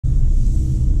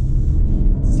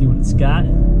Scott.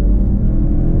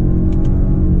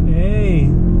 Hey,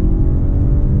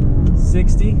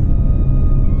 60.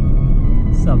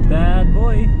 It's a bad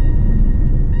boy.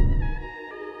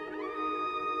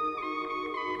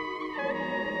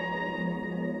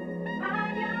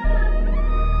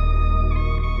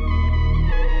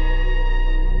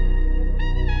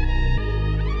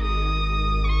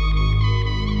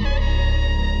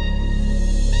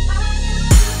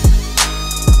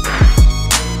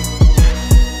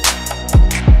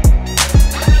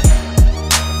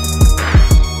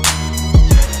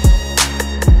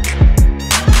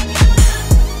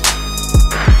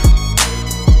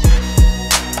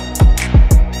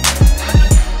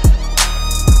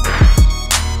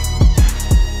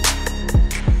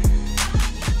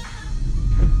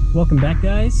 Welcome back,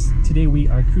 guys. Today we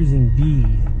are cruising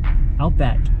the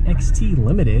Outback XT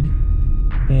Limited,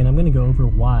 and I'm going to go over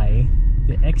why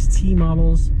the XT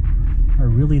models are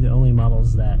really the only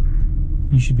models that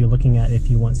you should be looking at if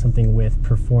you want something with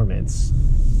performance.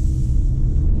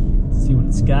 Let's see what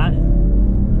it's got.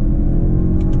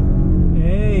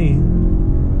 Hey,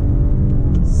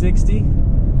 60.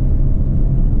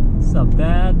 It's a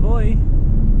bad boy.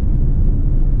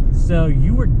 So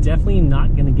you are definitely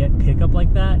not going to get pickup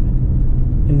like that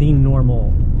in the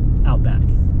normal Outback.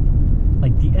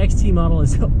 Like, the XT model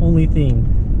is the only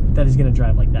thing that is going to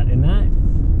drive like that, and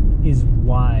that is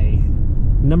why,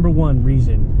 number one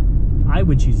reason I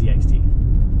would choose the XT.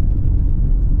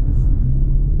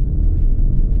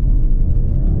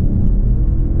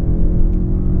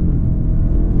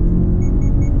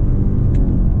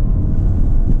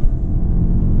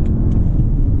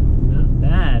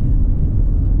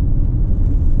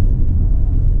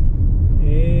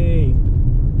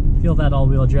 Feel that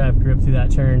all-wheel drive grip through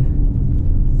that turn.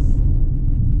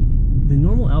 The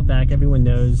normal Outback, everyone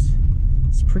knows,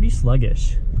 is pretty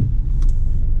sluggish.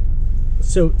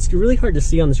 So it's really hard to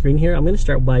see on the screen here. I'm going to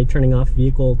start by turning off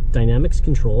vehicle dynamics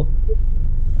control.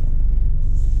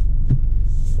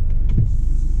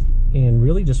 And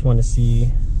really just want to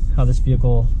see how this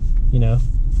vehicle, you know,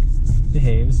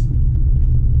 behaves.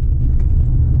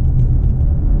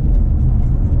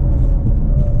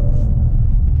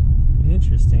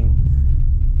 Interesting.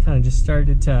 Kind of just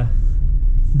started to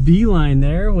beeline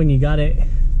there when you got it.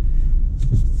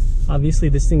 Obviously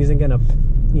this thing isn't gonna,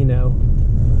 you know,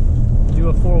 do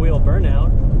a four-wheel burnout,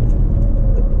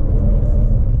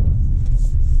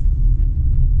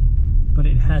 but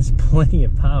it has plenty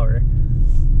of power.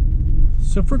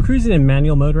 So if we're cruising in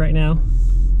manual mode right now,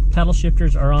 paddle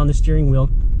shifters are on the steering wheel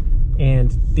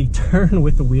and they turn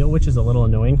with the wheel, which is a little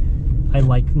annoying. I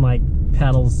like my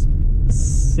paddles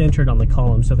centered on the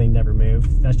column so they never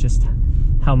move. That's just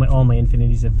how all my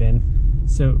Infinities have been.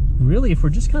 So really, if we're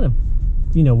just kind of,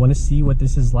 you know, want to see what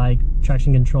this is like,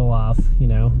 traction control off, you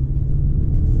know,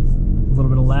 a little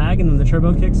bit of lag and then the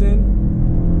turbo kicks in.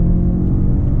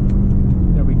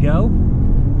 There we go.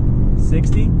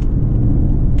 60.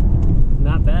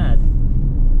 Not bad.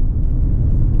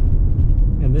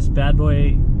 And this bad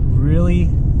boy really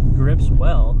grips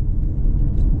well,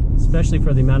 especially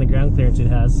for the amount of ground clearance it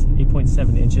has,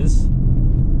 8.7 inches.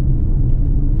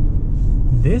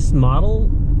 This model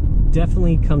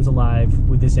definitely comes alive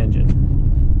with this engine.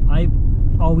 I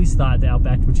always thought the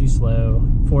Outbacks were too slow,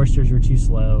 Foresters were too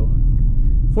slow.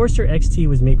 Forester XT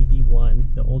was maybe the one,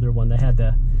 the older one that had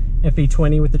the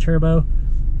FA20 with the turbo.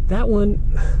 That one,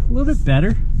 a little bit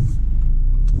better.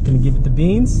 Gonna give it the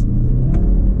beans.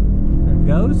 There it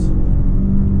goes.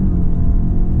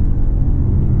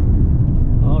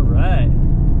 All right.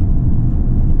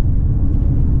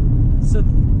 So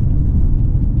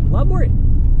a lot more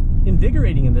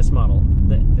invigorating in this model.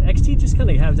 The XT just kind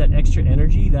of has that extra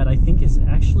energy that I think is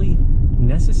actually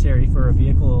necessary for a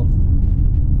vehicle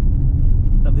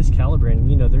of this caliber. And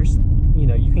you know, there's, you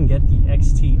know, you can get the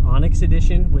XT Onyx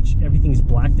edition, which everything's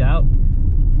blacked out,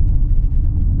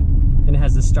 and it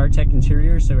has the StarTech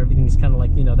interior, so everything's kind of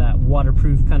like, you know, that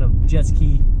waterproof kind of jet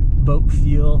ski boat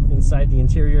feel inside the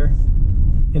interior.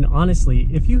 And honestly,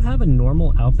 if you have a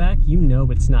normal Outback, you know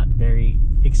it's not very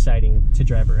exciting to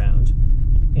drive around.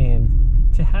 And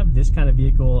to have this kind of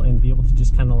vehicle and be able to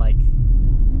just kind of like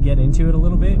get into it a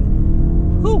little bit,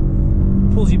 whoo,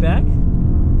 pulls you back.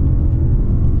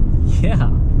 Yeah,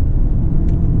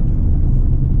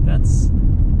 that's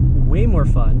way more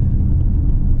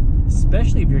fun,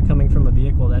 especially if you're coming from a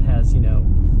vehicle that has, you know,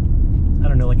 I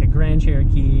don't know, like a Grand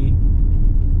Cherokee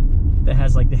that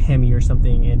has like the Hemi or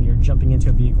something, and you're jumping into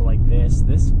a vehicle like this.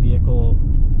 This vehicle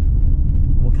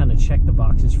will kind of check the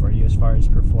boxes for you as far as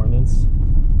performance.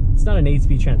 It's not an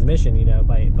 8-speed transmission, you know,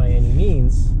 by any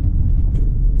means.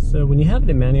 So when you have it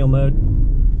in manual mode,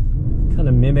 kind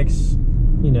of mimics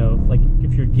you know, like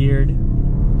if you're geared, you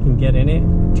can get in it,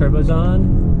 turbo's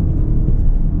on.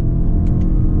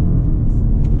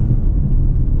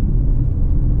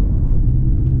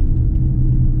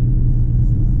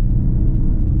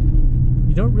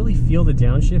 You don't really feel the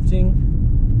downshifting.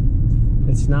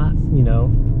 It's not, you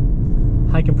know,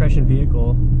 high compression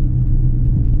vehicle.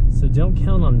 So don't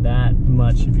count on that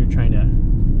much if you're trying to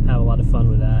have a lot of fun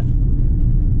with that.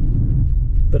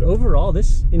 But overall,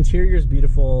 this interior is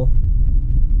beautiful.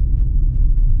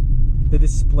 The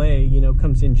display, you know,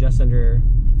 comes in just under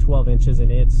 12 inches,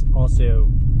 and it's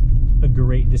also a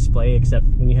great display, except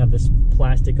when you have this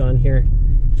plastic on here,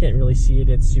 you can't really see it.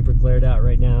 It's super glared out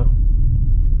right now.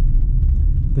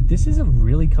 But this is a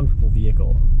really comfortable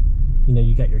vehicle. You know,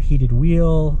 you got your heated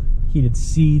wheel, heated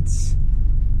seats.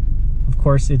 Of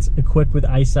course, it's equipped with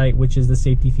eyesight, which is the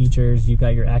safety features. You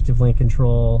got your active lane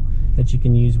control that you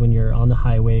can use when you're on the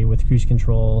highway with cruise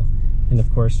control, and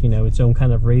of course, you know, its own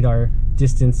kind of radar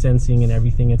distance sensing and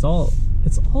everything. It's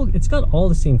got all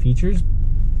the same features.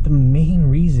 The main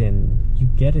reason you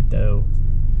get it though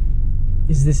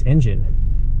is this engine.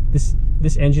 This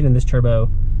engine and this turbo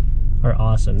are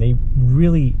awesome. They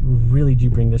really, really do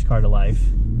bring this car to life.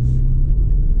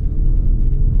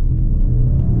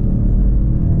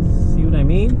 See what I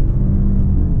mean?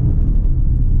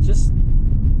 It's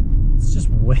just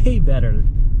way better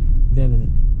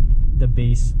than the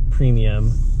base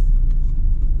premium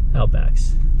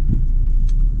Outbacks.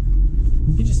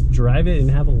 You can just drive it and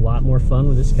have a lot more fun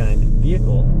with this kind of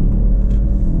vehicle.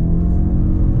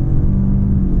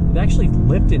 It actually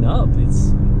lifted up.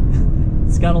 It's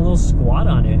got a little squat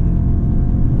on it.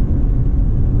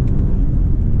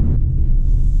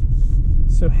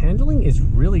 So handling is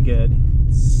really good.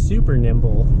 Super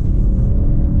nimble.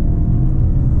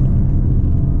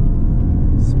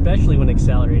 Especially when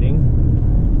accelerating.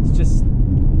 It's just,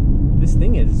 this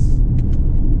thing is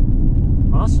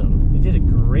awesome. They did a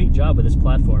great job with this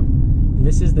platform. And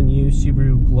this is the new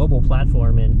Subaru Global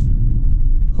platform, and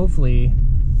hopefully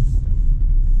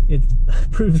it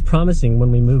proves promising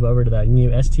when we move over to that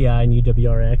new STI, new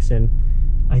WRX, and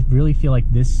I really feel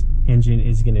like this engine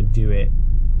is gonna do it.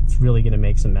 It's really gonna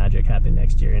make some magic happen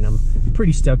next year, and I'm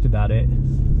pretty stoked about it.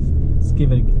 Let's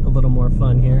give it a little more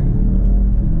fun here.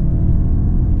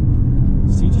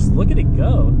 See, just look at it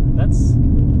go.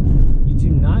 You do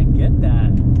not get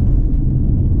that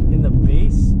in the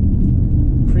base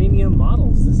premium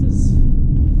models. This is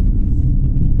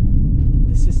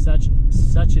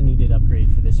such a needed upgrade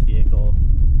for this vehicle,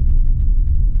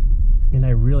 and I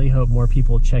really hope more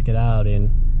people check it out.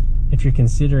 And if you're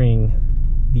considering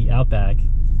the Outback,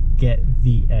 get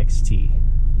the XT.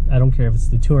 I don't care if it's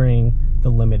the Touring, the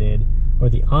Limited, or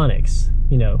the Onyx.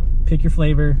 You know, pick your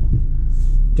flavor.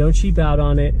 Don't cheap out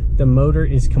on it. The motor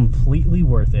is completely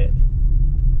worth it.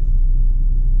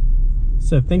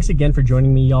 So thanks again for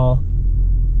joining me, y'all.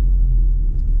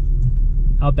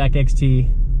 Outback XT.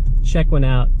 Check one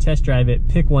out, test drive it,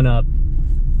 pick one up.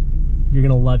 You're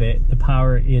gonna love it. The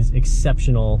power is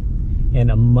exceptional and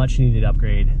a much needed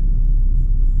upgrade.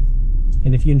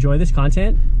 And if you enjoy this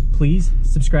content, please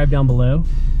subscribe down below,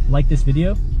 like this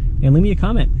video, and leave me a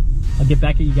comment. I'll get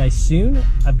back at you guys soon.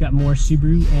 I've got more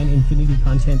Subaru and Infiniti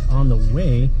content on the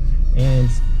way, and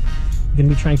I'm gonna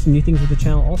be trying some new things with the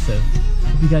channel also.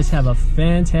 Hope you guys have a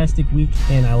fantastic week,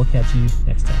 and I will catch you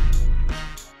next time.